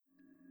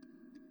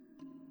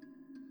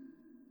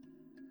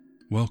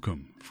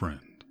Welcome,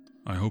 friend.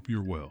 I hope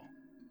you're well.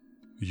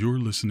 You're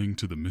listening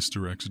to the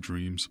Mr. X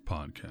Dreams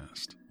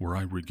podcast, where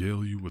I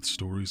regale you with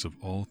stories of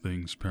all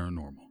things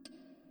paranormal.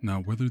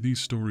 Now, whether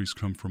these stories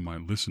come from my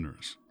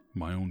listeners,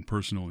 my own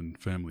personal and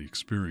family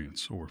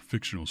experience, or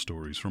fictional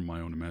stories from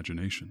my own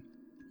imagination,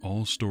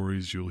 all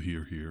stories you'll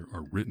hear here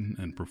are written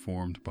and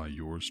performed by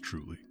yours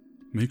truly.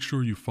 Make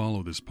sure you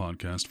follow this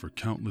podcast for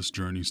countless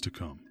journeys to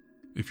come.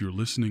 If you're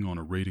listening on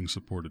a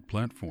rating-supported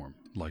platform,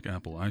 like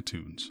Apple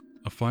iTunes,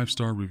 a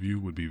 5-star review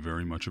would be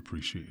very much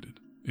appreciated.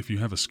 If you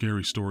have a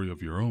scary story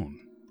of your own,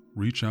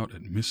 reach out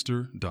at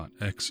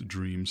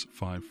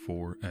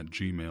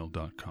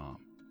mr.xdreams54@gmail.com.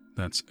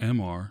 That's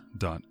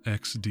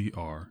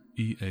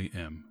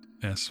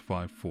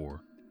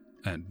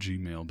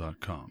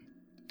mr.xdreams54@gmail.com.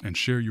 And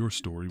share your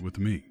story with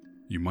me.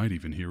 You might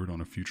even hear it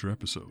on a future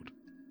episode.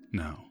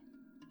 Now,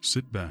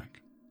 sit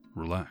back,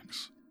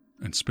 relax,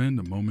 and spend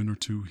a moment or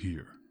two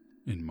here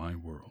in my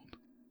world.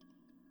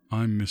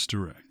 I'm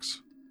Mr.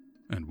 X,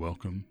 and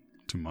welcome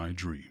to my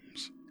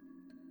dreams.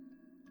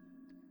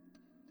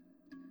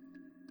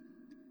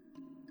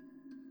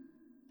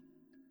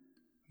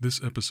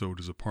 This episode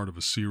is a part of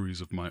a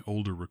series of my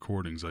older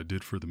recordings I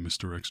did for the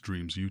Mr. X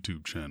Dreams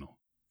YouTube channel.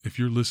 If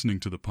you're listening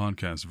to the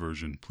podcast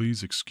version,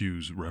 please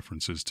excuse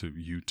references to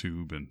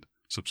YouTube and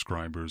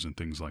subscribers and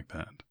things like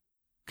that.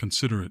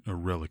 Consider it a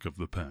relic of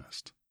the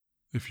past.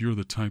 If you're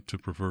the type to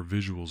prefer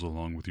visuals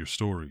along with your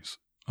stories,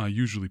 I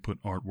usually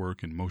put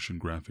artwork and motion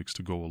graphics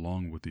to go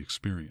along with the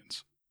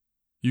experience.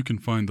 You can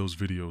find those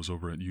videos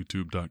over at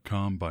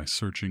youtube.com by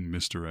searching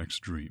Mr. X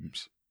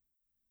Dreams.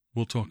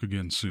 We'll talk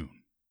again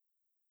soon.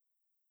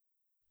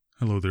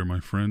 Hello there, my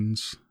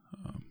friends.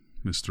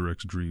 Mr.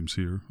 X Dreams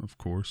here, of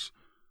course.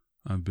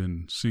 I've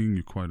been seeing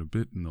you quite a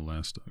bit in the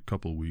last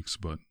couple weeks,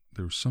 but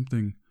there's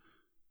something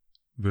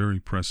very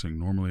pressing.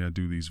 Normally I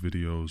do these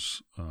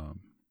videos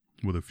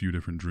with a few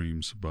different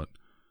dreams, but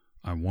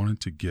I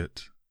wanted to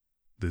get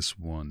this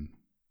one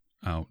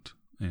out,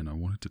 and I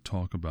wanted to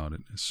talk about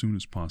it as soon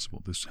as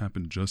possible. This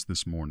happened just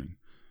this morning,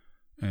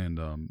 and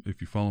if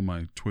you follow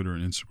my Twitter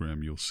and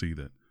Instagram, you'll see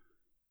that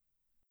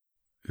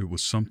it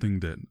was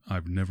something that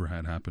I've never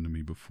had happen to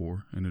me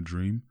before in a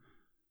dream,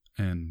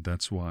 and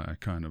that's why I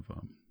kind of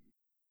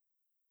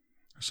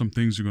some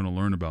things you're going to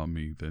learn about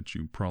me that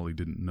you probably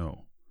didn't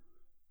know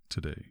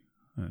today,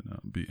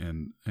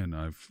 and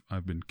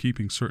I've been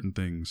keeping certain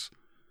things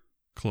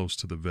close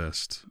to the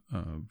vest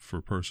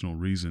for personal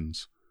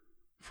reasons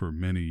for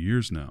many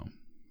years now,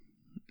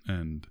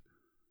 and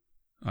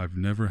I've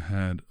never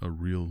had a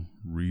real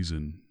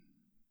reason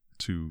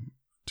to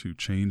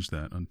change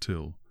that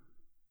until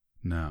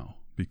now,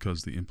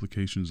 because the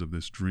implications of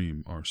this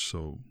dream are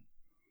so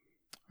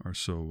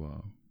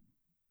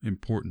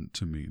important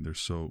to me. They're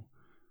so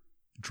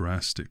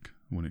drastic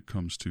when it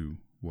comes to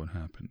what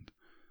happened.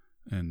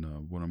 And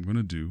what I'm going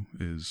to do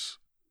is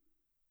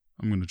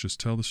I'm going to just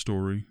tell the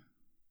story.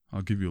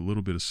 I'll give you a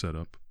little bit of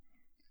setup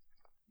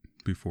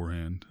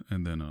beforehand,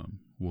 and then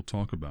we'll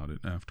talk about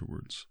it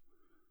afterwards.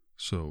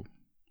 So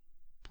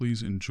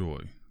please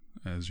enjoy,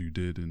 as you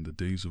did in the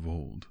days of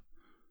old,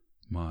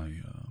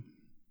 my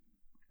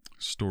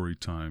story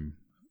time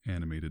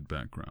animated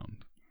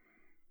background.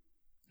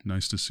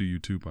 Nice to see you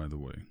too, by the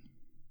way.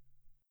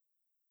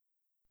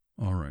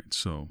 Alright,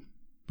 so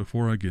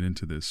before I get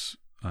into this,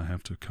 I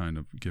have to kind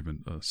of give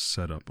a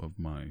setup of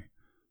my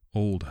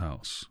old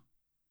house.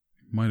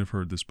 You might have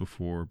heard this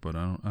before, but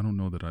I don't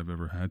know that I've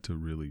ever had to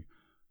really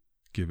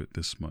give it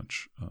this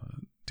much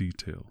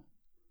detail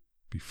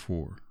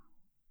before,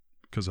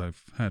 because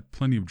I've had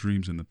plenty of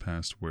dreams in the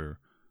past where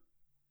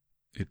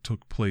it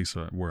took place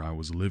where I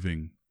was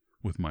living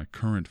with my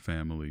current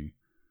family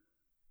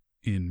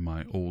in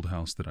my old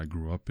house that I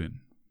grew up in,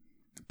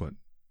 but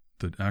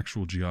the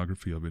actual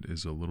geography of it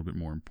is a little bit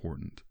more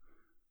important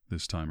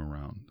this time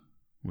around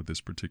with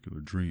this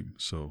particular dream,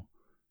 so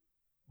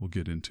we'll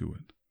get into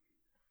it.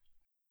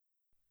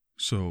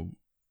 So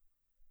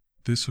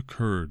this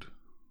occurred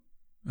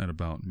at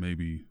about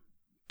maybe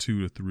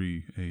 2 to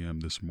 3 a.m.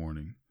 this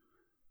morning.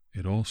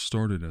 It all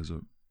started as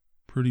a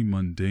pretty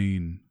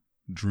mundane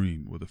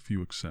dream with a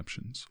few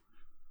exceptions.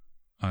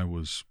 I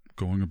was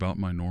going about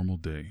my normal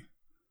day.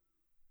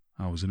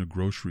 I was in a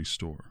grocery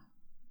store,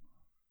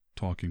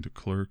 talking to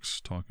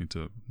clerks, talking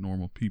to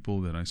normal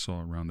people that I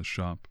saw around the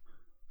shop,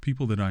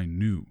 people that I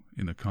knew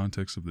in the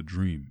context of the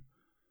dream.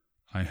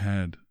 I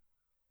had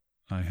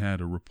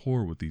a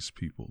rapport with these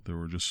people. There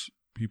were just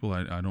people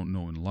I don't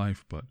know in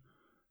life, but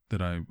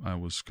that I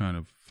was kind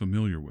of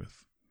familiar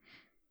with.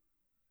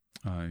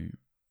 I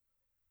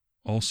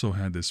also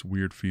had this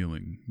weird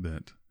feeling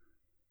that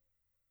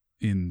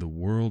in the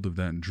world of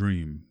that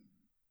dream,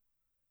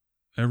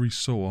 every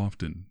so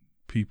often,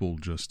 people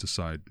just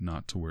decide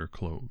not to wear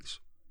clothes.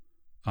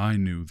 I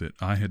knew that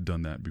I had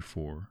done that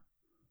before,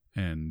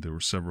 and there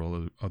were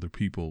several other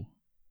people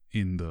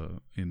in the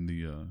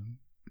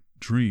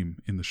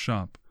dream in the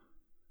shop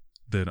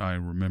that I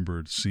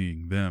remembered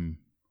seeing them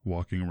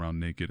walking around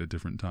naked at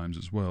different times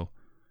as well,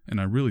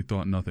 and I really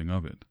thought nothing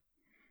of it.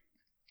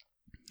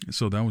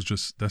 So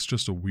that's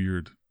just a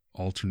weird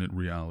alternate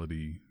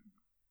reality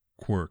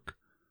quirk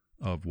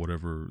of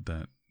whatever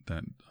that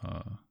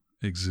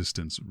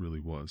existence really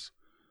was.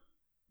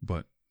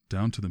 But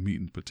down to the meat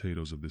and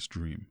potatoes of this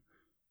dream.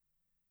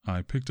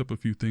 I picked up a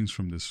few things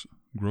from this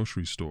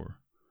grocery store,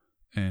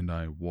 and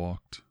I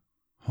walked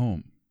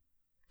home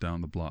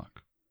down the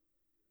block.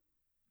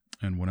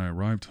 And when I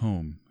arrived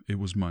home, it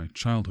was my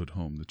childhood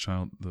home,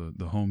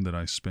 the home that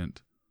I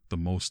spent the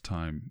most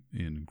time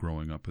in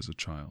growing up as a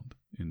child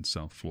in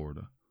South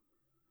Florida.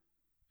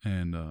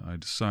 And I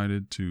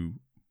decided to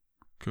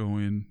go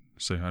in,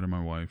 say hi to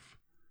my wife,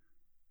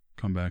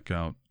 come back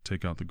out,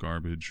 take out the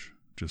garbage,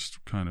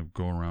 just kind of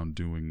go around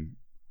doing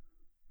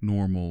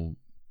normal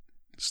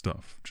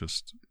stuff,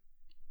 just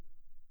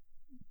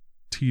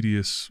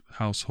tedious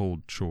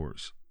household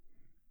chores.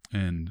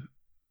 And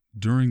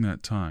during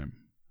that time,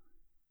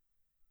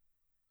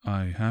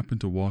 I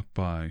happened to walk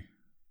by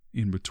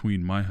in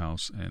between my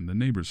house and the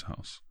neighbor's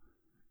house.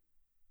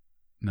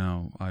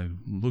 Now, I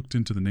looked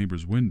into the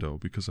neighbor's window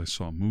because I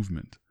saw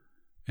movement,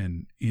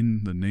 and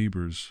in the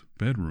neighbor's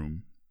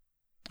bedroom,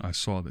 I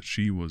saw that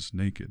she was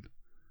naked,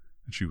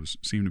 and she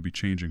seemed to be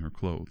changing her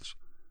clothes.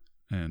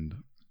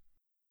 And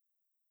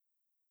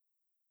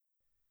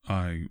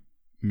I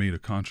made a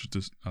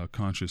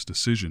conscious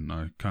decision.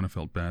 I kind of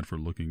felt bad for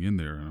looking in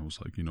there, and I was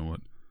like, you know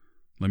what?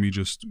 Let me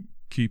just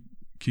keep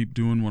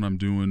doing what I'm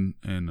doing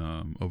and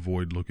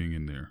avoid looking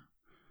in there.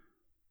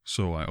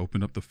 So I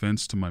opened up the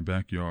fence to my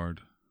backyard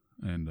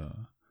and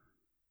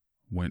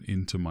went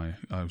into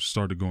I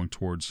started going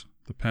towards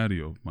the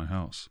patio of my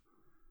house.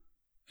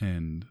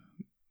 And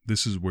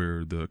this is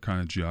where the kind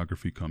of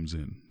geography comes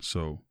in.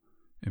 So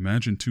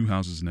imagine two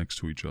houses next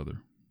to each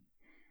other,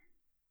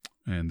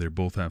 and they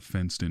both have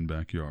fenced-in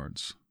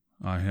backyards.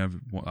 I have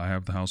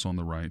the house on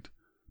the right.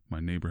 My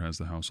neighbor has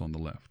the house on the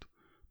left.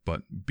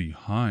 But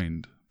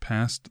behind,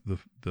 past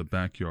the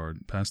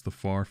backyard, past the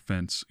far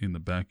fence in the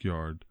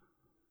backyard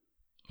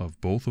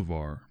of both of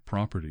our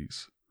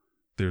properties,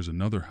 there's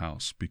another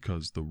house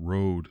because the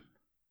road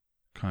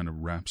kind of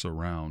wraps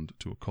around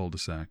to a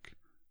cul-de-sac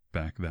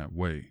back that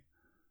way.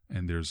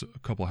 And there's a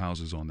couple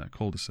houses on that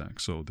cul-de-sac.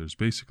 So there's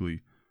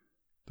basically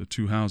the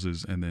two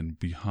houses, and then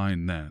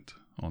behind that,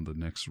 on the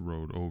next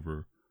road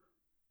over,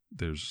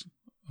 there's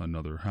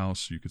another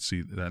house. You could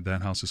see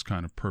that house is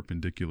kind of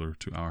perpendicular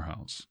to our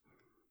house.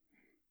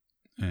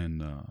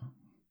 And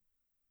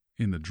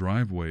in the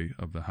driveway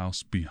of the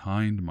house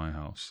behind my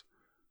house,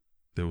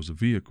 there was a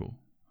vehicle.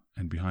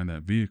 And behind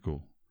that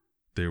vehicle,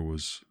 there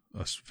was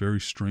a very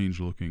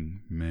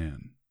strange-looking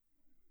man.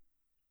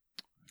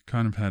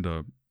 Kind of had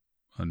a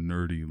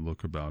nerdy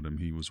look about him.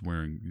 He was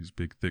wearing these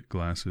big, thick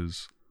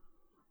glasses.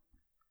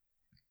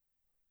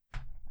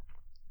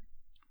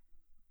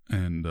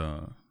 And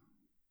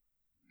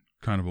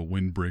kind of a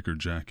windbreaker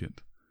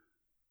jacket.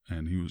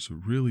 And he was a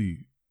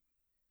really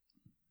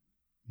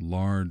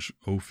large,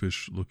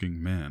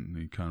 oafish-looking man.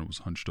 He kind of was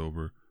hunched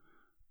over.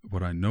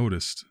 What I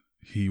noticed,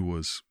 he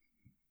was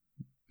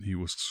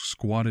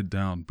squatted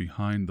down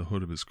behind the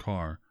hood of his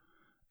car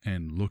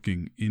and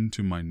looking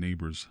into my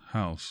neighbor's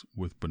house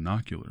with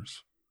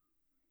binoculars.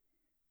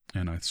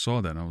 And I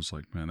saw that, and I was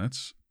like, man,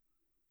 that's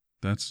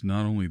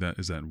not only that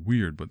is that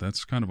weird, but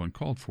that's kind of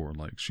uncalled for.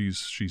 Like,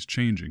 she's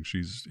changing.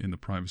 She's in the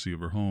privacy of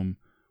her home,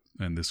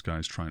 and this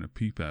guy's trying to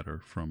peep at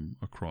her from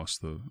across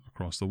the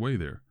way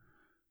there.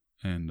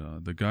 And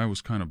the guy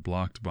was kind of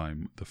blocked by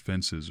the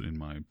fences in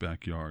my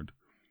backyard,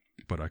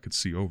 but I could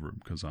see over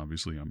him because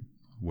obviously I'm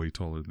way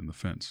taller than the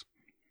fence.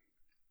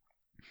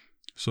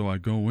 So I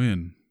go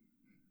in.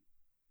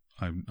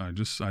 I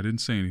didn't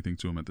say anything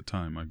to him at the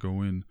time. I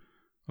go in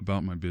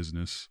about my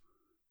business,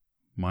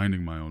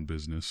 minding my own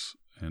business,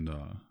 and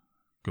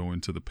go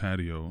into the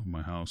patio of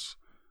my house,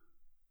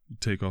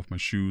 take off my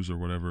shoes or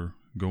whatever,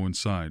 go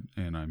inside,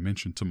 and I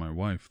mentioned to my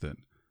wife that,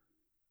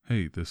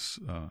 hey,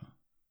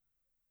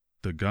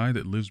 the guy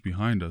that lives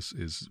behind us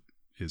is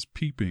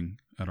peeping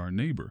at our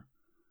neighbor.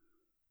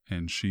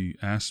 And she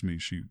asked me,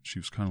 she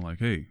was kind of like,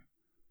 hey,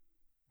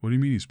 what do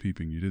you mean he's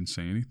peeping? You didn't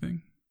say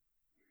anything?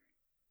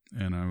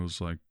 And I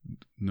was like,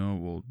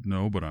 no,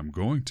 but I'm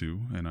going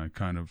to. And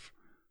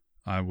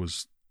I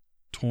was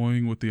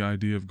toying with the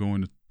idea of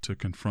going to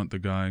confront the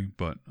guy,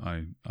 but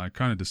I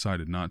kind of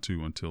decided not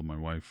to until my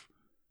wife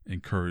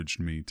encouraged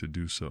me to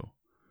do so.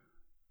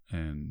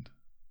 And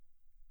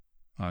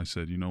I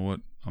said, you know what?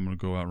 I'm going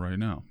to go out right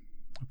now.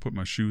 I put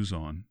my shoes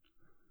on,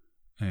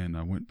 and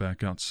I went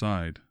back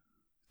outside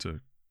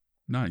to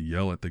not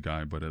yell at the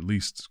guy, but at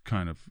least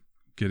kind of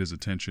get his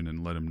attention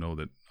and let him know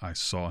that I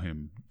saw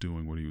him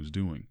doing what he was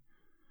doing.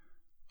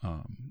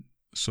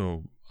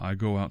 So I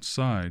go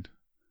outside,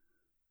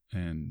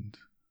 and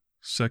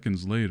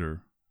seconds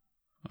later,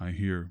 I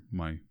hear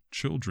my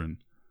children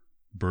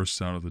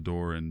burst out of the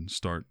door and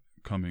start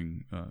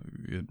running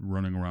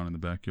around in the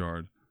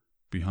backyard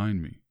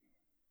behind me.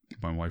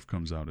 My wife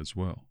comes out as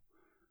well.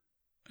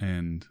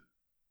 And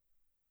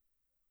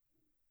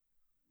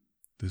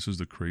this is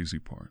the crazy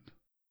part.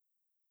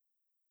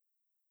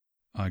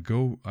 I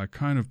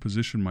kind of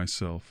position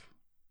myself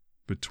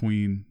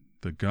between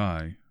the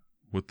guy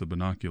with the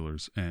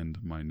binoculars and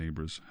my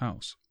neighbor's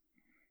house.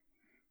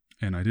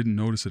 And I didn't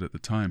notice it at the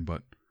time,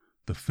 but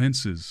the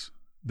fences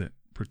that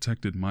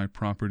protected my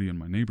property and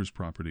my neighbor's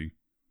property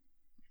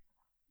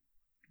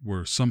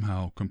were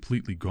somehow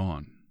completely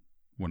gone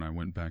when I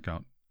went back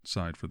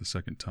outside for the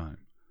second time.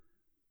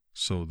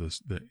 So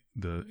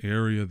the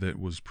area that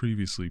was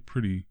previously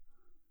pretty,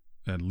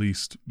 at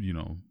least,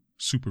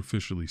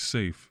 superficially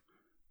safe,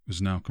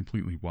 is now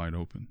completely wide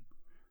open.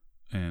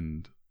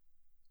 And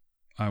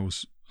I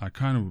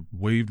kind of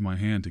waved my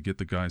hand to get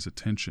the guy's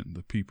attention,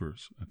 the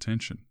peeper's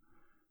attention.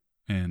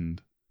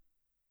 And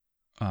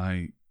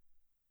I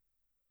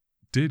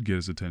did get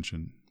his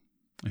attention.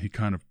 He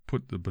kind of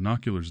put the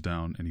binoculars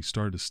down and he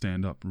started to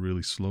stand up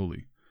really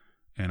slowly.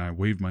 And I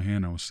waved my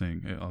hand. I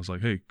was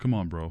like, hey, come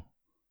on, bro.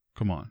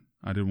 Come on.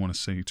 I didn't want to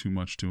say too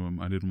much to him.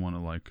 I didn't want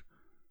to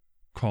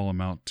call him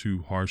out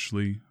too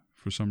harshly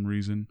for some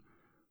reason.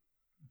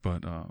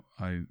 But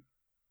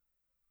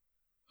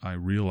I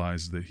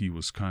realized that he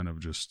was kind of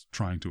just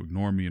trying to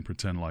ignore me and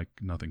pretend like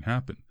nothing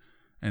happened.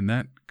 And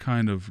that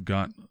kind of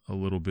got a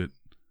little bit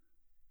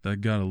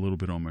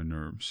on my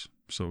nerves.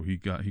 So he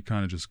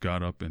kind of just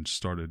got up and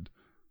started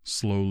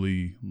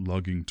slowly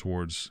lugging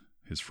towards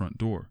his front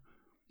door.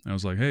 And I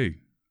was like, hey,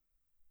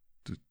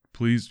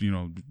 please,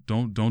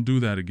 don't do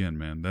that again,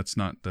 man. That's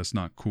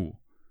not cool.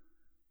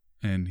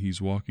 And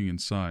he's walking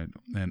inside.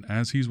 And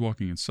as he's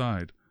walking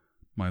inside,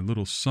 my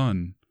little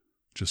son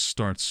just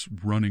starts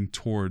running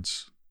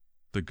towards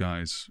the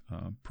guy's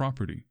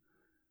property.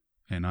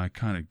 And I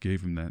kind of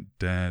gave him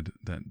that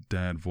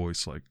dad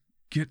voice, like,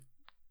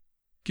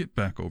 get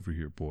back over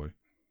here, boy,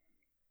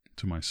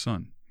 to my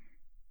son.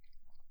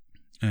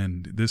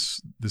 And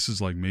this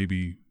is like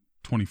maybe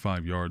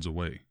 25 yards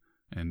away.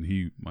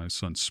 And my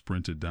son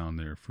sprinted down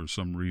there for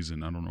some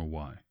reason. I don't know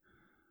why.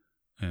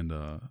 And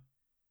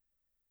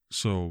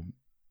so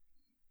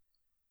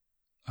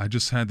I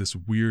just had this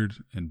weird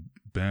and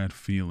bad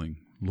feeling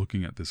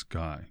looking at this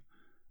guy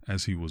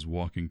as he was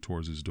walking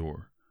towards his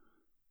door.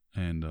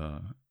 And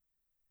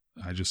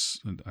I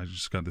just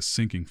got this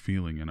sinking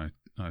feeling. And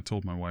I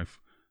told my wife,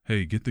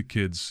 hey, get the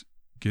kids,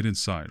 get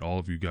inside. All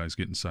of you guys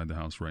get inside the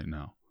house right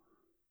now.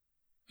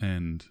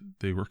 And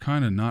they were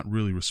kind of not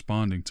really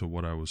responding to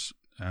what I was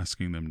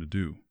asking them to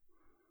do.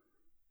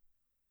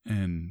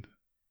 And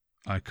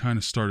I kind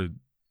of started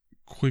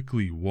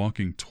quickly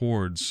walking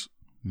towards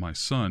my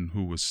son,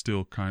 who was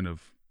still kind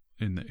of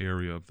in the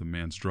area of the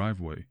man's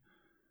driveway.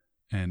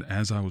 And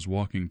as I was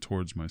walking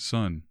towards my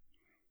son,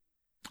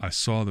 I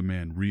saw the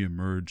man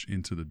reemerge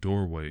into the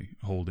doorway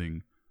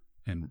holding,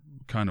 and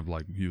kind of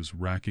like he was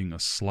racking a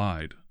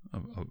slide.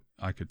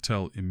 I could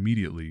tell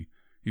immediately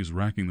he was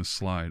racking the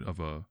slide of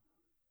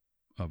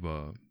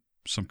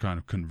some kind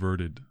of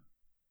converted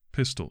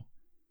pistol.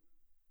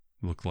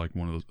 Looked like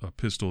a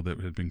pistol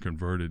that had been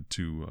converted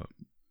to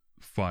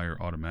fire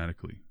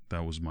automatically.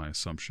 That was my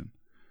assumption.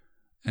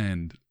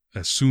 And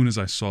as soon as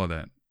I saw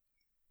that,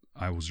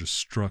 I was just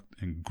struck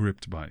and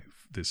gripped by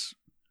this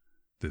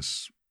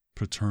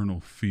paternal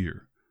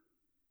fear.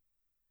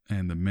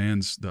 And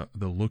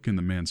the look in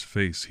the man's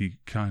face, he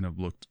kind of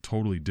looked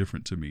totally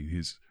different to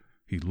me.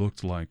 He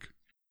looked like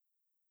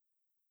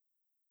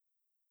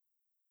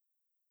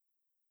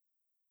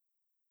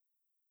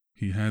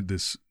he had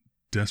this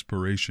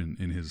desperation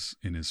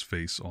in his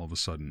face all of a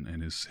sudden,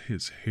 and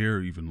his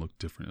hair even looked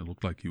different. It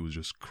looked like he was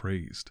just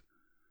crazed.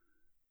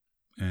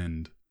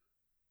 And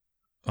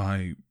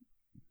I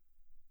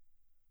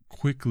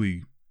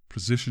quickly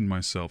positioned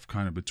myself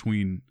kind of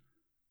between.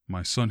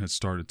 My son had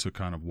started to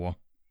kind of walk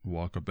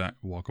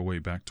away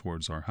back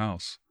towards our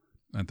house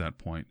at that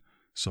point.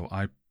 So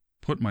I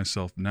put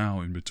myself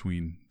now in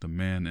between the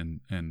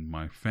man and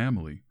my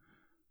family.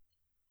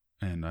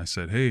 And I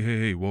said,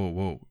 hey,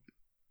 whoa.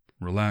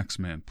 Relax,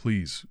 man,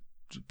 please.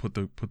 Just put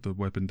the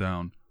weapon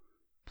down.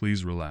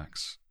 Please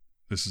relax.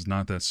 This is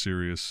not that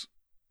serious.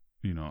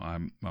 I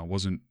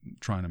wasn't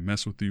trying to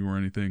mess with you or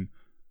anything.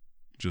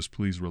 Just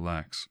please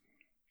relax.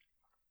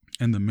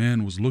 And the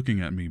man was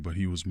looking at me, but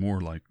he was more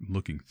like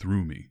looking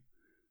through me.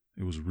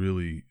 It was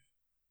really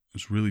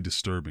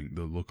disturbing,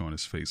 the look on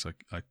his face.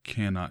 I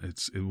cannot.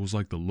 It was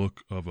like the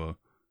look of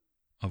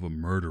a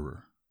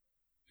murderer.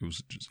 It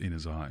was just in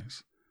his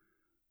eyes.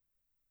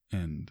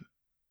 And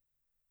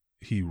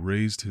he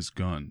raised his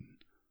gun,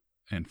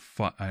 and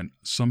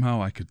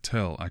somehow I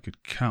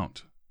could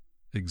count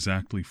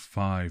exactly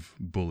 5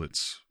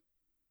 bullets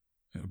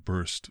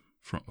burst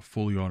from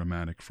fully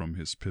automatic from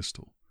his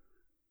pistol.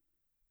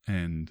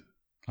 And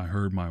I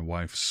heard my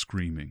wife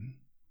screaming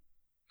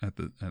at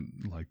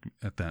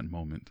that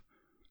moment,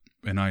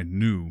 and I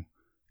knew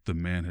the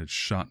man had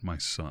shot my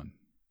son.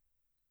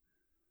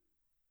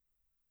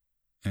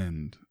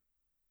 And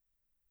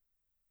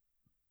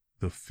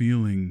the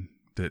feeling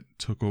that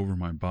took over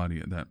my body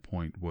at that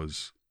point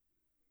was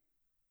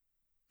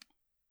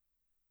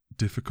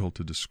difficult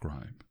to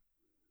describe.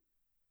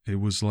 It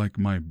was like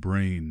my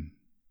brain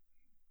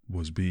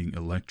was being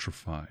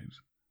electrified.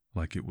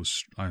 Like it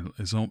was,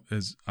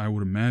 as I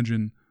would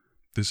imagine,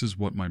 this is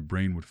what my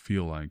brain would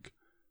feel like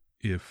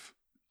if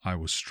I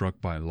was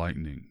struck by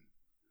lightning.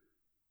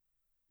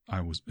 I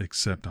was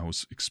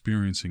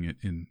experiencing it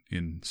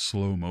in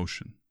slow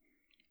motion.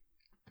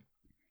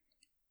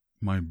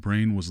 My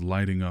brain was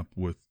lighting up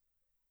with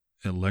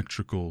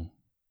electrical,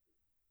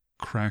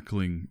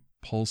 crackling,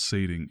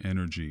 pulsating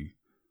energy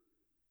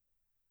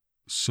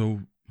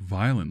so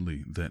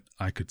violently that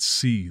I could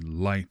see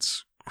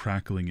lights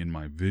crackling in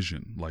my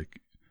vision, like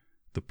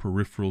the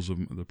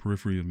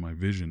periphery of my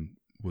vision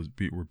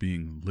were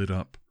being lit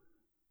up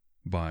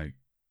by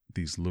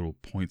these little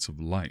points of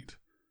light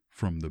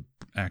from the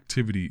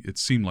activity. It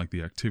seemed like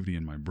the activity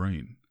in my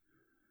brain.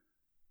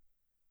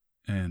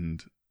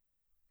 And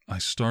I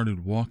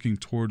started walking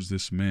towards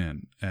this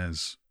man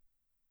as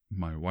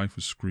my wife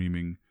was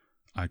screaming.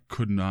 I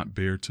could not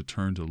bear to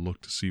turn to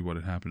look to see what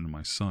had happened to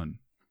my son.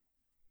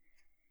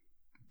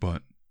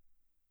 But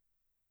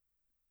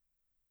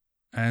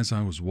as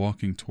I was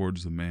walking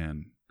towards the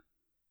man,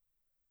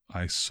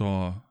 I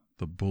saw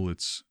the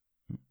bullets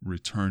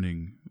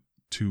returning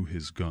to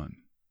his gun.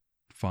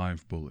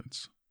 5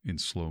 bullets in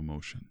slow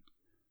motion.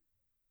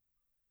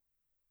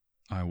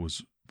 I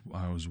was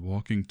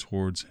walking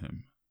towards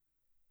him,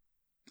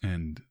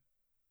 and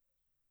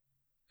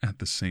at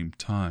the same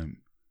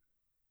time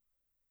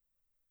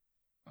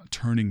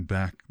turning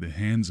back the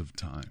hands of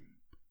time.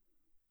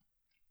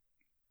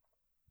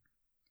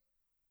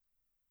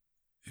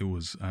 It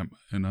was,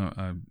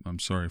 I'm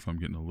sorry if I'm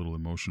getting a little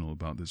emotional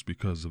about this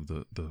because of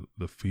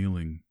the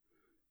feeling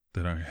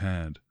that I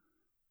had.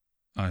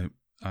 I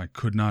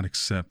could not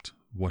accept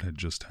what had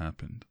just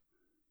happened.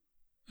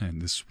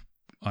 And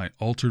I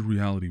altered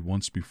reality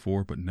once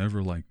before, but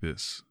never like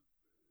this.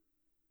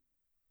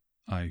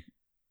 I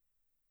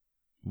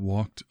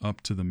walked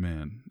up to the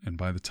man, and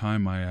by the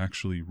time I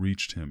actually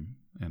reached him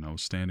and I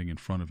was standing in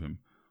front of him,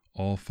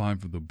 all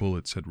 5 of the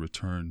bullets had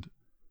returned,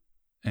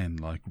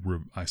 and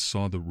I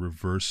saw the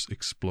reverse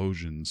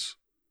explosions,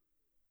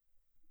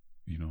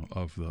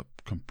 of the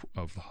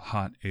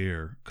hot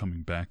air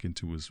coming back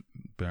into his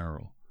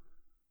barrel.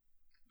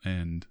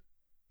 And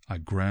I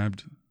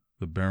grabbed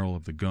the barrel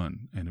of the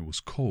gun, and it was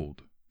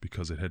cold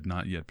because it had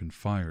not yet been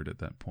fired at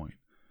that point.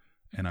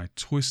 And I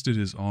twisted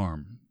his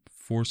arm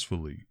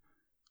forcefully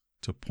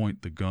to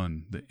point the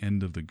gun, the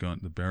end of the gun,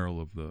 the barrel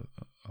of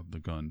the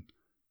gun,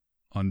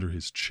 under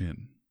his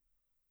chin,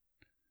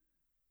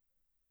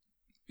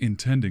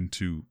 intending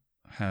to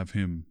have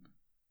him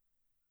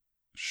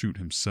shoot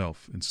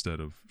himself instead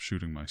of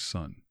shooting my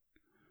son.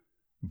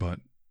 But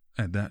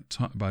at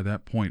by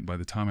that point, by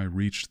the time I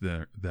reached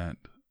that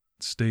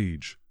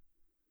stage,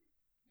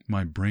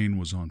 my brain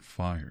was on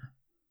fire.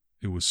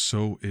 It was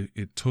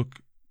it took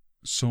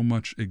so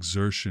much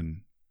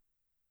exertion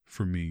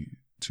for me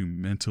to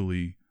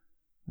mentally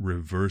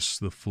reverse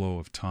the flow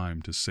of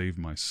time to save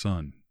my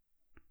son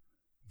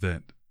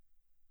that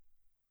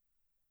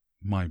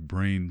my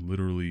brain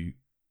literally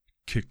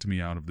kicked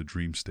me out of the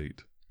dream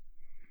state.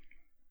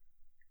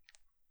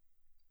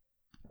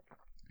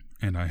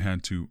 And I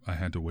had to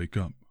wake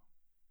up.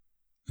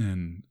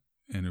 And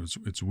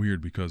it's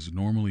weird because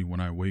normally when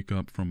I wake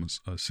up from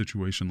a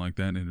situation like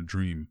that in a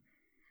dream,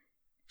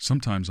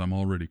 sometimes I'm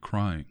already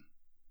crying.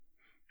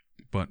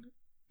 But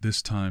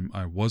this time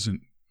I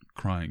wasn't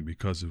crying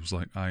because it was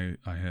like I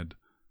had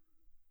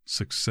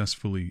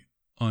successfully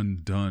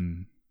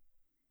undone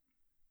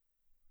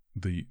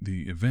the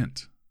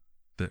event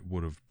that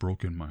would have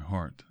broken my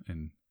heart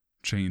and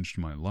changed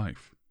my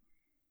life.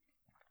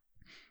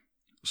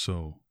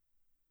 So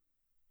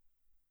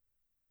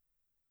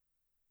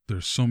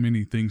there's so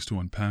many things to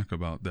unpack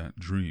about that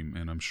dream,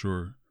 and I'm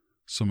sure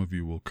some of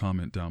you will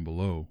comment down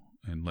below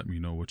and let me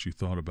know what you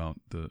thought about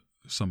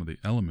some of the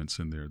elements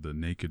in there, the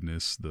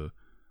nakedness, the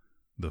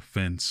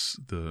fence,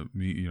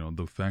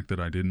 the fact that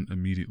I didn't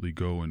immediately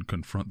go and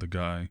confront the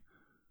guy,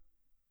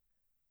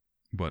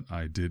 but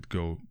I did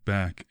go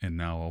back, and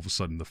now all of a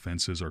sudden the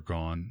fences are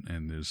gone,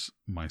 and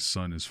my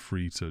son is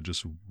free to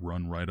just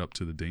run right up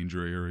to the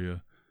danger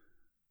area.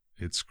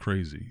 It's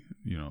crazy.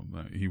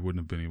 He wouldn't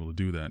have been able to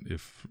do that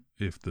if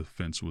the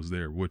fence was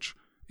there, which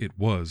it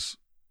was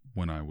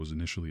when I was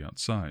initially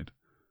outside.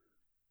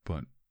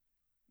 But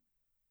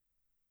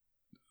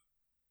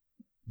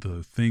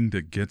the thing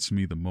that gets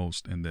me the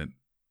most and that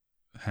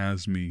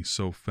has me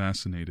so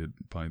fascinated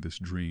by this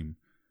dream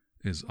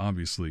is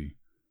obviously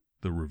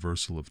the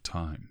reversal of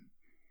time.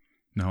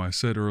 Now, I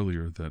said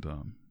earlier that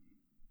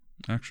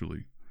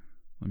actually,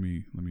 let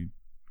me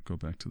go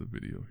back to the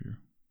video here.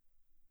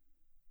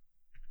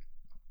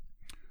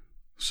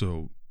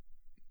 So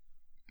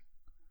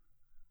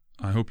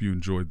I hope you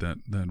enjoyed that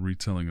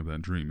retelling of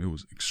that dream. It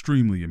was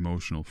extremely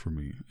emotional for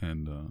me,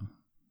 and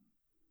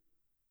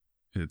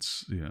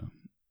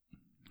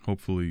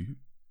hopefully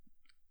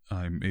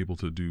I'm able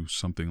to do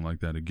something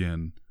like that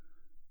again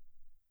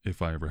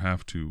if I ever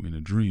have to in a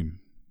dream,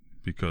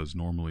 because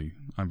normally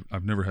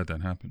I've never had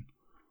that happen.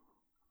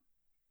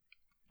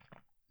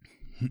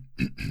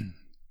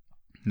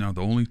 Now,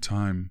 the only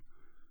time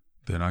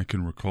that I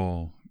can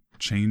recall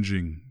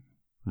changing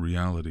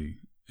reality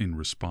in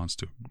response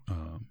to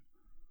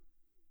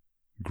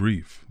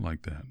grief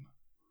like that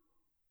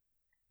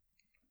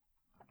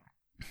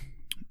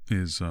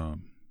is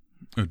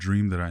a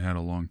dream that I had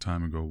a long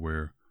time ago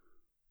where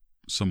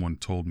someone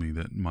told me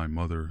that my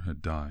mother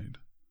had died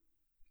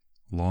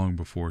long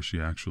before she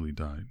actually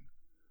died,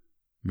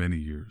 many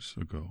years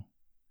ago.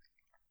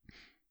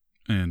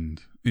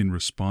 And in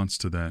response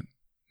to that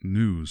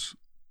news,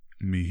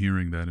 me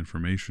hearing that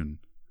information,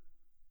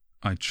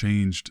 I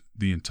changed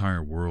the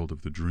entire world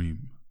of the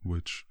dream,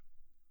 which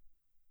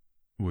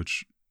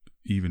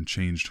even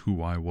changed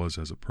who I was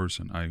as a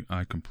person.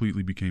 I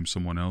completely became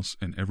someone else,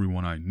 and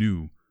everyone I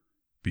knew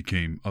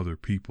became other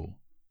people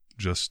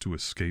just to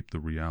escape the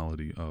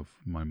reality of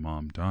my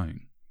mom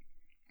dying.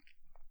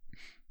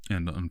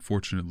 And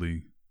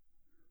unfortunately,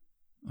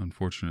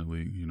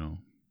 you know,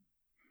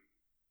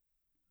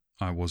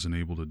 I wasn't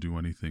able to do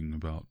anything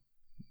about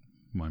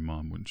my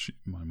mom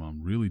my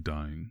mom really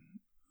dying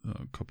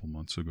a couple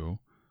months ago.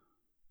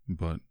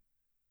 But,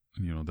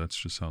 you know, that's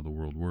just how the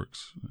world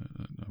works.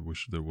 I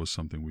wish there was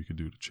something we could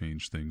do to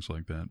change things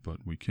like that,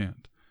 but we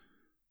can't.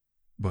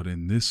 But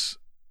in this,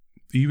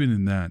 even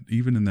in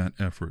that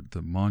effort,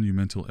 the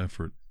monumental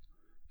effort,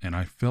 and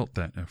I felt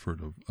that effort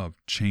of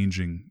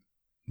changing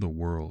the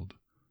world.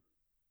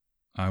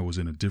 I was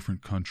in a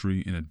different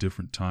country, in a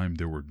different time.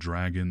 There were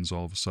dragons.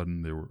 All of a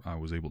sudden, I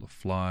was able to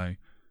fly.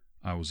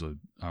 I was a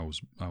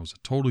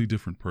totally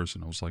different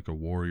person. I was like a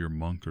warrior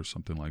monk or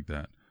something like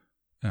that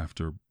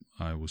after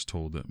I was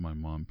told that my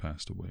mom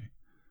passed away.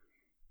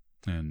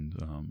 And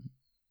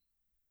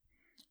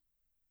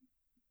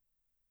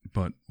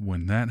but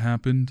when that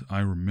happened, I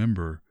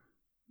remember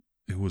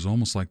it was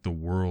almost like the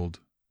world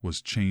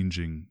was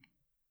changing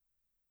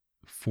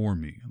for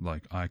me.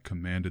 Like I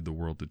commanded the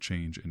world to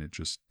change, and it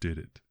just did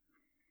it.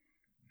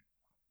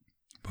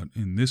 But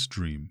in this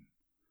dream,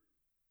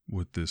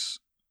 with this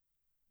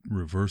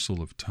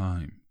reversal of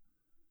time,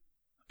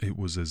 it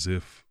was as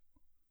if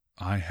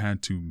I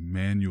had to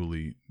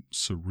manually,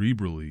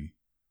 cerebrally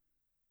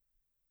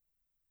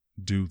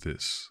do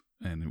this.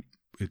 And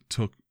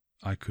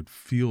I could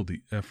feel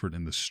the effort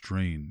and the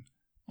strain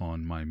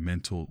on my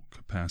mental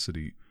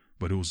capacity,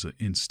 but it was an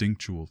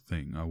instinctual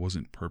thing. I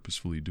wasn't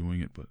purposefully doing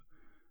it, but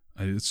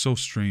it's so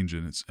strange,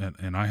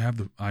 and I have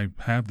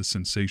the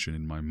sensation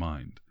in my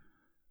mind.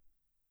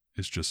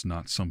 It's just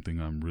not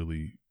something I'm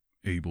really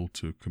able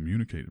to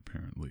communicate,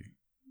 apparently.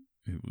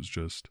 It was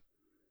just,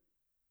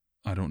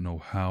 I don't know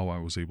how I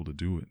was able to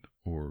do it,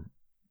 or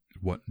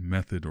what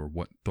method or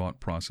what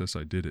thought process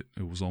I did it.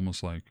 It was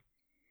almost like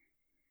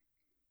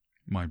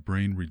my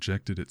brain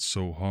rejected it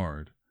so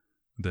hard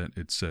that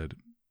it said,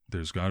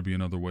 there's got to be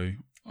another way.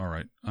 All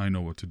right, I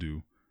know what to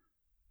do.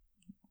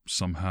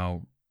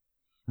 Somehow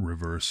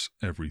reverse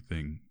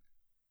everything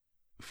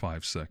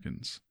 5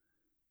 seconds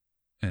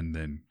and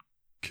then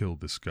kill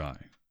this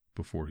guy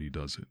before he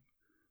does it.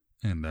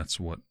 And that's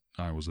what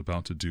I was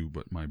about to do,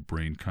 but my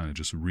brain kind of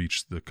just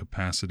reached the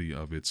capacity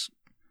of its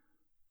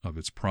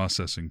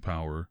processing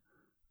power,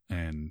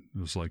 and it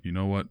was like, you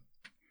know what?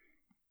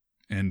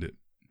 End it.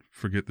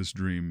 Forget this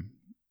dream.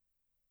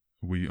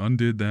 We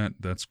undid that.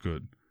 That's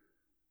good.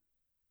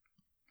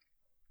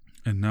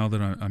 And now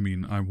that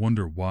I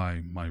wonder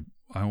why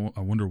I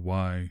wonder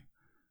why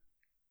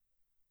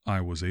I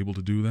was able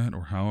to do that,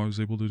 or how I was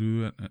able to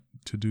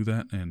do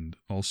that, and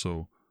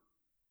also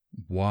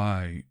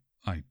why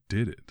I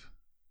did it.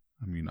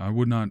 I mean, I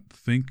would not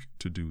think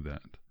to do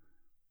that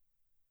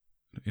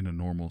in a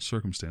normal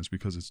circumstance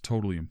because it's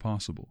totally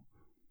impossible.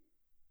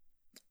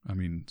 I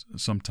mean,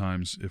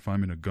 sometimes if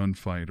I'm in a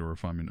gunfight, or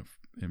if I'm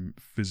in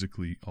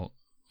physically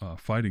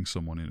fighting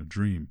someone in a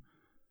dream,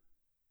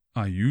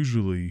 I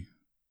usually,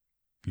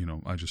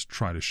 I just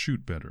try to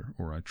shoot better,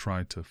 or I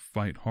try to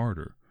fight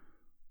harder,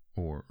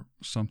 or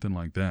something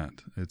like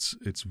that.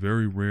 It's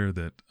very rare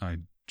that I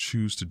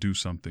choose to do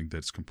something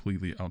that's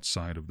completely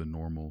outside of the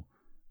normal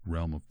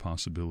realm of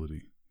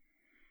possibility.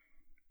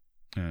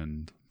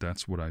 And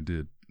that's what I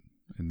did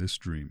in this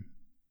dream.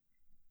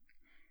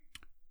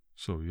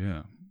 So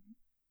yeah,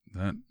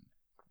 that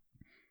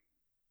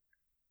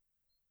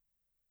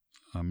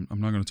I'm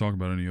not going to talk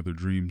about any other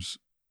dreams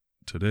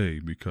today,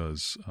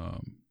 because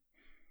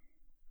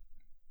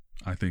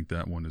I think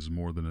that one is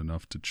more than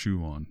enough to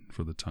chew on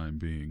for the time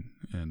being.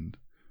 And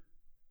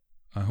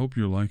I hope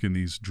you're liking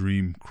these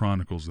dream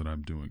chronicles that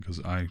I'm doing,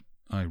 because I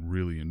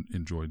really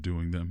enjoy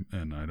doing them,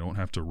 and I don't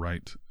have to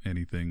write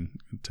anything.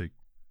 It take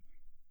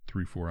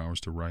 3-4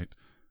 hours to write.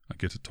 I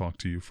get to talk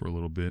to you for a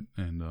little bit,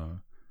 and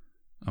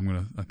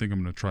I think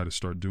I'm gonna try to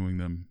start doing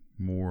them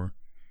more.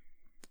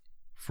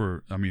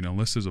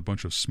 Unless there's a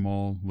bunch of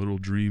small little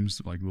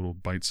dreams, like little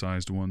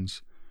bite-sized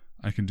ones,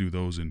 I can do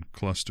those in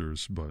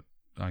clusters. But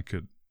I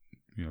could,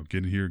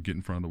 get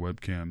in front of the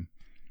webcam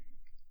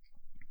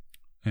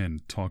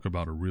and talk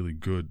about a really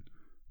good,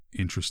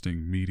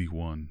 interesting, meaty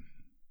one,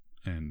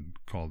 and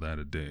call that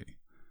a day.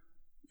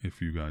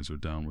 If you guys are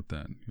down with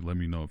that, let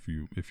me know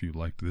if you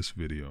liked this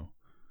video,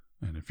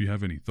 and if you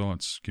have any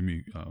thoughts, let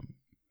me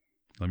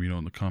know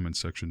in the comment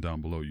section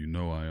down below.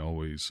 I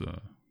always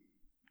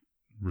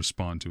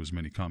respond to as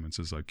many comments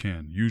as I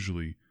can.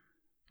 Usually,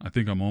 I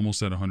think I'm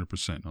almost at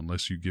 100%,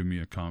 unless you give me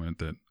a comment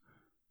that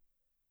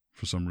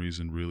for some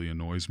reason really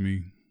annoys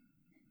me.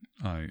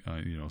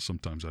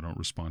 Sometimes I don't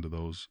respond to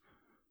those,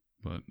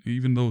 but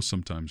even those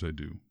sometimes I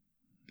do.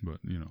 But,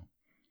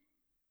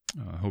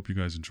 I hope you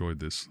guys enjoyed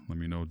this. Let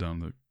me know down in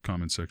the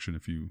comment section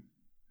if you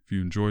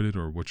enjoyed it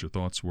or what your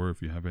thoughts were.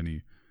 If you have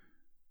any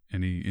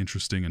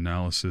interesting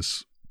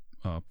analysis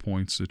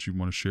points that you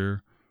want to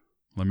share,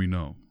 let me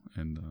know.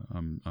 And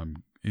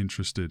I'm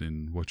interested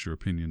in what your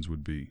opinions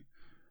would be.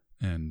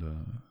 And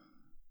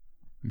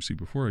let me see,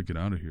 before I get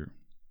out of here,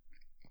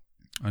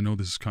 I know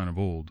this is kind of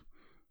old,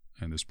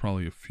 and there's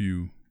probably a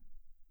few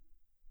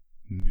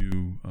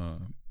new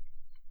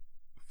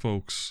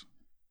folks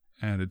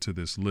added to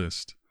this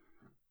list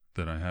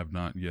that I have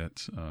not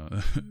yet.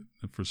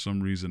 For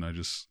some reason, I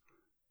just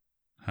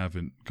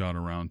haven't got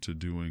around to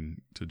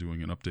doing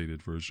an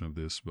updated version of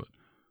this. But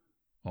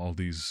all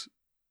these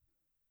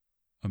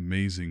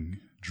amazing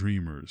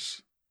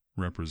dreamers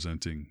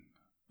representing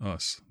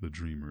us, the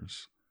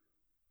dreamers,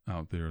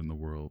 out there in the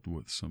world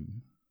with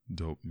some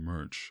dope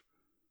merch.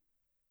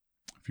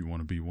 If you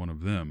want to be one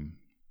of them,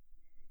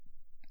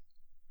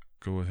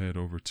 go ahead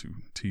over to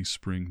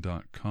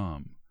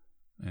teespring.com.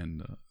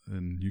 And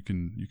you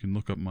can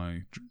look up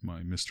my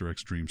Mr.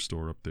 X Dream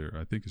store up there.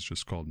 I think it's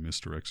just called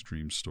Mr. X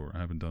Dream store. I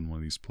haven't done one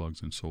of these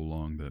plugs in so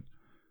long that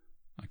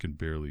I can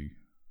barely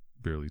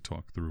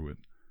talk through it.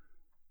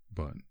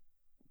 But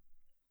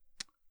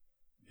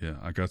yeah,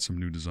 I got some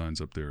new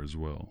designs up there as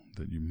well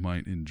that you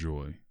might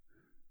enjoy.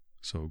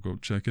 So go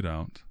check it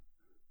out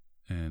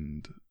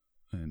and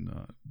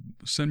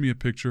send me a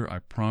picture. I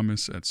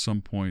promise at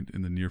some point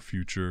in the near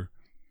future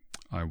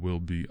I will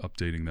be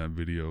updating that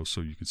video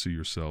so you can see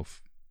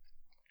yourself.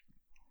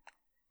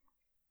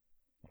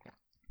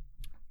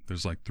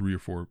 There's like 3 or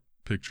 4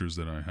 pictures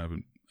that I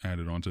haven't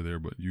added onto there,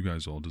 but you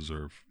guys all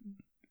deserve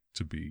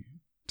to be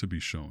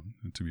shown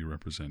and to be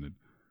represented.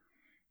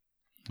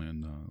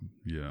 And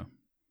yeah,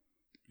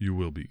 you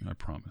will be, I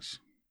promise.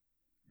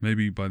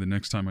 Maybe by the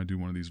next time I do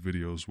one of these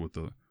videos with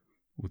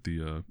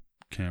the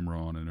camera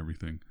on and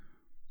everything,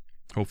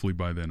 hopefully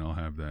by then I'll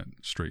have that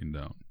straightened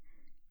out.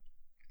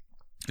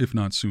 If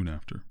not soon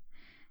after.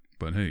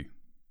 But hey,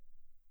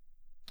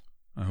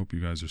 I hope you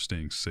guys are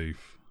staying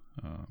safe,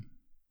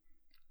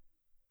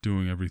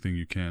 doing everything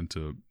you can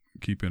to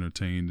keep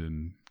entertained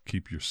and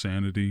keep your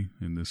sanity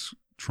in this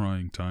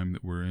trying time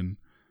that we're in.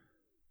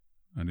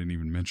 I didn't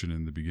even mention it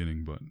in the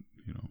beginning, but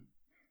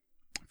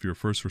if you're a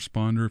first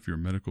responder, if you're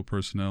medical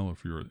personnel,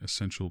 if you're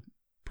essential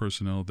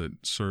personnel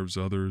that serves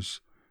others,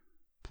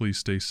 please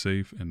stay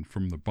safe. And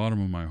from the bottom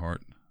of my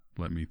heart,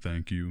 let me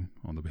thank you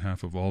on the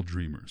behalf of all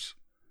dreamers.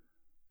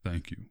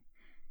 Thank you.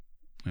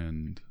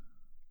 And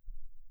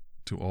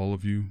to all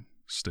of you,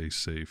 stay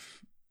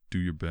safe. Do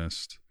your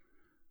best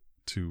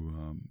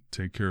to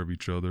take care of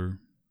each other,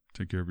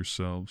 take care of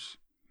yourselves.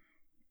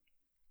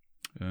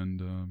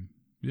 And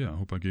yeah, I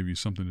hope I gave you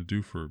something to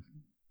do for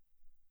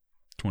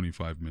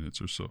 25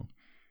 minutes or so.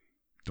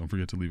 Don't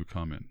forget to leave a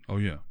comment. Oh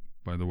yeah,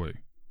 by the way,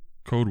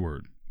 code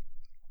word.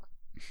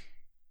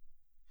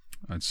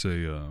 I'd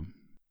say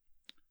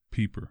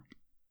peeper,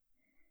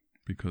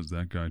 because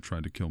that guy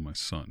tried to kill my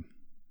son.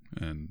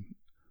 And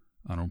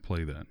I don't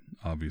play that,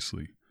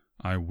 obviously.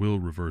 I will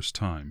reverse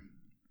time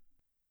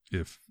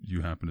if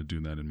you happen to do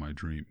that in my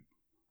dream.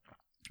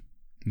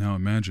 Now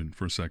imagine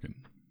for a second.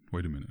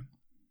 Wait a minute.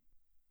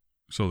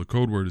 So the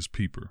code word is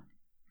peeper.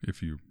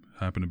 If you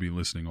happen to be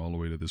listening all the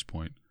way to this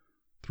point,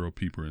 throw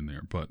peeper in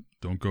there. But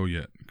don't go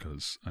yet,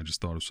 because I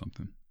just thought of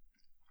something.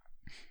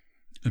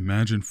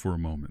 Imagine for a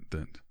moment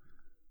that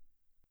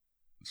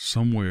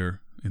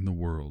somewhere in the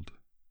world,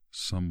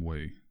 some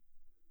way,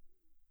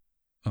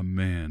 a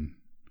man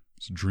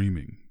is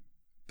dreaming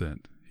that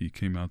he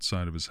came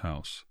outside of his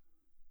house,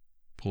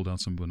 pulled out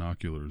some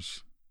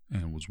binoculars,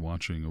 and was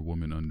watching a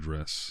woman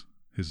undress,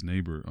 his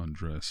neighbor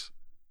undress,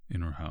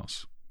 in her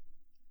house.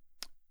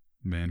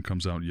 Man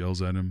comes out,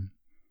 yells at him.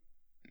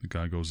 The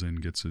guy goes in,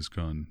 gets his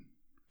gun,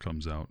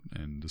 comes out,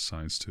 and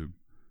decides to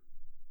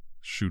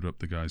shoot up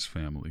the guy's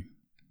family.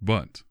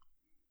 But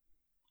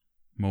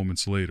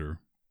moments later,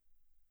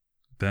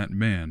 that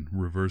man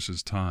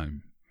reverses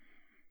time,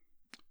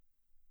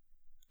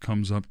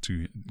 comes up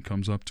to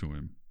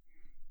him,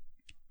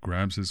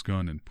 grabs his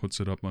gun and puts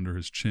it up under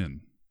his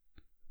chin,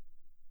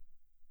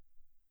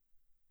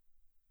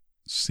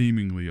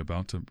 seemingly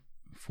about to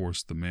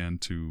force the man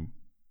to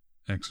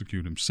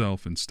execute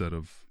himself instead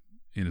of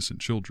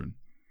innocent children.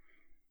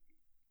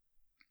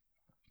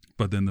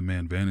 But then the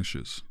man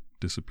vanishes,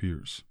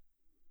 disappears,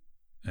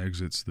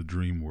 exits the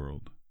dream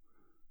world.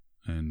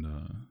 And,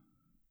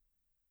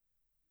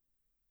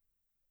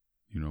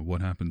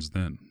 what happens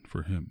then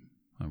for him,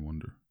 I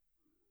wonder.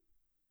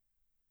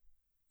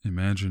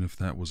 Imagine if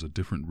that was a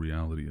different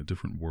reality, a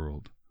different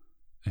world,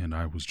 and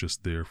I was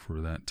just there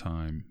for that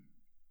time,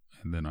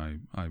 and then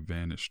I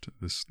vanished.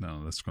 That's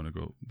going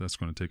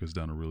to take us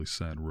down a really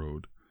sad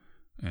road,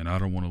 and I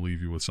don't want to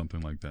leave you with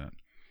something like that.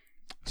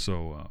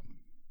 So,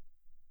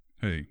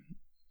 hey,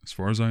 as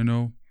far as I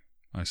know,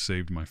 I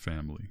saved my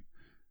family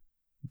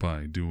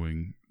by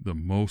doing the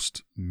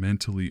most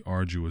mentally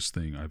arduous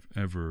thing I've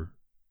ever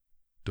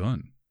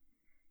done.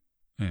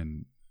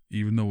 And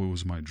even though it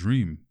was my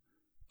dream,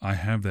 I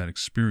have that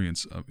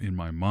experience in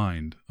my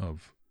mind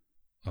of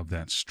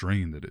that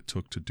strain that it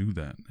took to do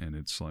that. And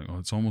it's like,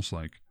 it's almost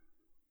like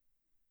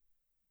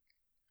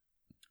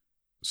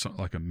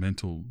a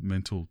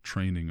mental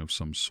training of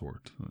some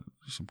sort,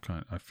 some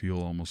kind. I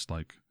feel almost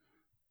like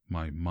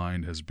my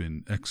mind has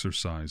been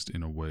exercised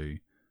in a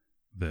way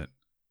that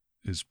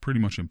is pretty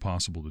much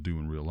impossible to do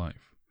in real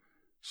life.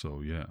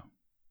 So yeah,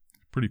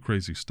 pretty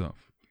crazy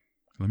stuff.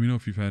 Let me know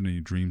if you've had any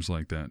dreams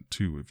like that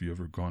too, if you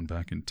ever gone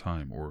back in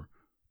time or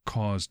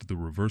caused the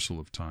reversal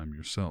of time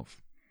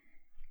yourself.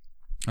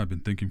 I've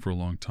been thinking for a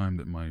long time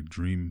that my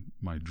dream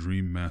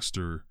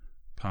master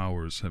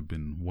powers have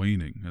been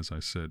waning, as I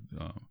said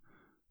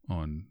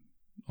on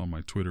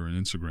my Twitter and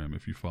Instagram.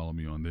 If you follow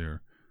me on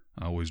there,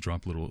 I always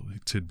drop little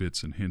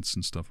tidbits and hints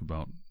and stuff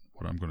about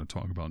what I'm going to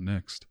talk about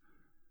next.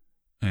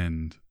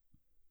 And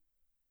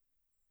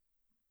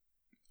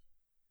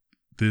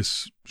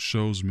this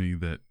shows me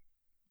that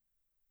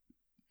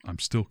I'm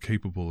still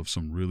capable of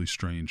some really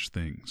strange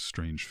things,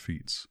 strange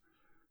feats.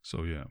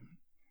 So yeah,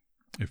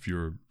 if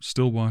you're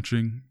still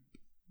watching,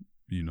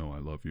 you know I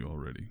love you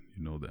already.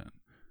 You know that.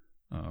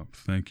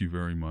 Thank you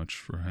very much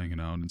for hanging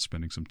out and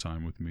spending some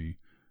time with me.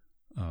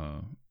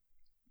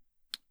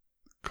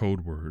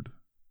 Code word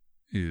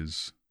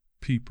is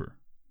peeper.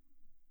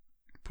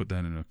 Put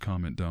that in a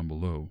comment down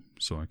below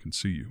so I can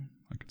see you.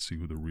 I can see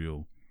who the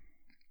real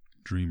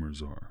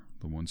dreamers are,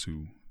 the ones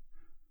who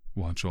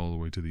watch all the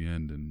way to the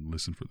end and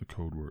listen for the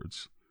code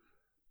words.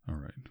 All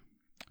right.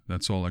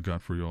 That's all I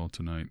got for y'all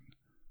tonight.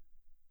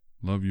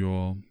 Love you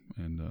all,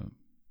 and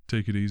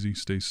take it easy.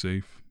 Stay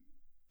safe.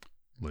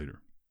 Later.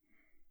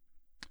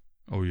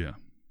 Oh yeah.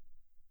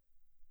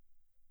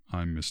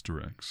 I'm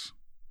Mr. X,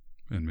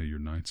 and may your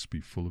nights be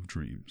full of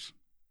dreams.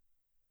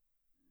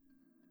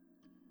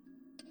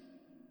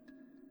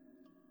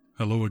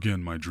 Hello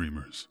again, my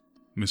dreamers.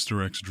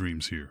 Mr. X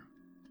Dreams here.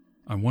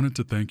 I wanted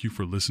to thank you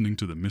for listening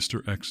to the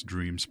Mr. X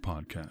Dreams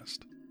podcast.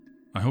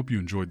 I hope you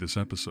enjoyed this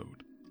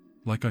episode.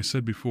 Like I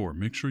said before,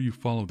 make sure you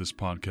follow this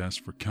podcast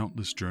for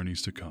countless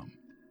journeys to come.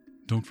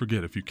 Don't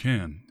forget, if you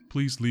can,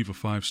 please leave a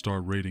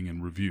 5-star rating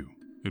and review.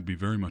 It'd be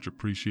very much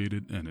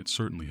appreciated, and it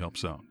certainly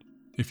helps out.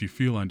 If you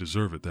feel I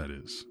deserve it, that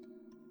is.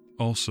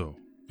 Also,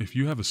 if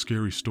you have a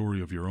scary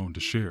story of your own to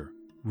share,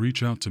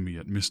 reach out to me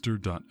at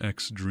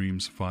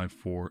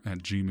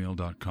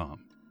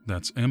mr.xdreams54@gmail.com.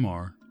 That's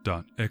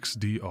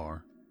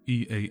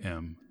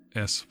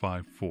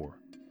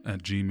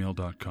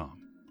mr.xdreams54@gmail.com.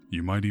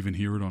 You might even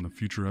hear it on a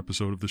future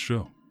episode of the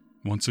show.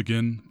 Once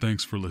again,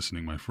 thanks for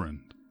listening, my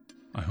friend.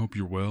 I hope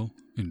you're well.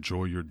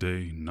 Enjoy your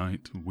day,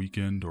 night,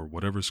 weekend, or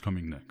whatever's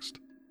coming next.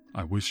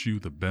 I wish you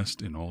the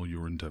best in all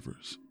your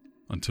endeavors.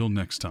 Until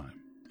next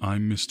time,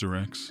 I'm Mr.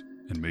 X,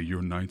 and may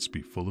your nights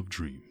be full of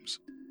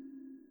dreams.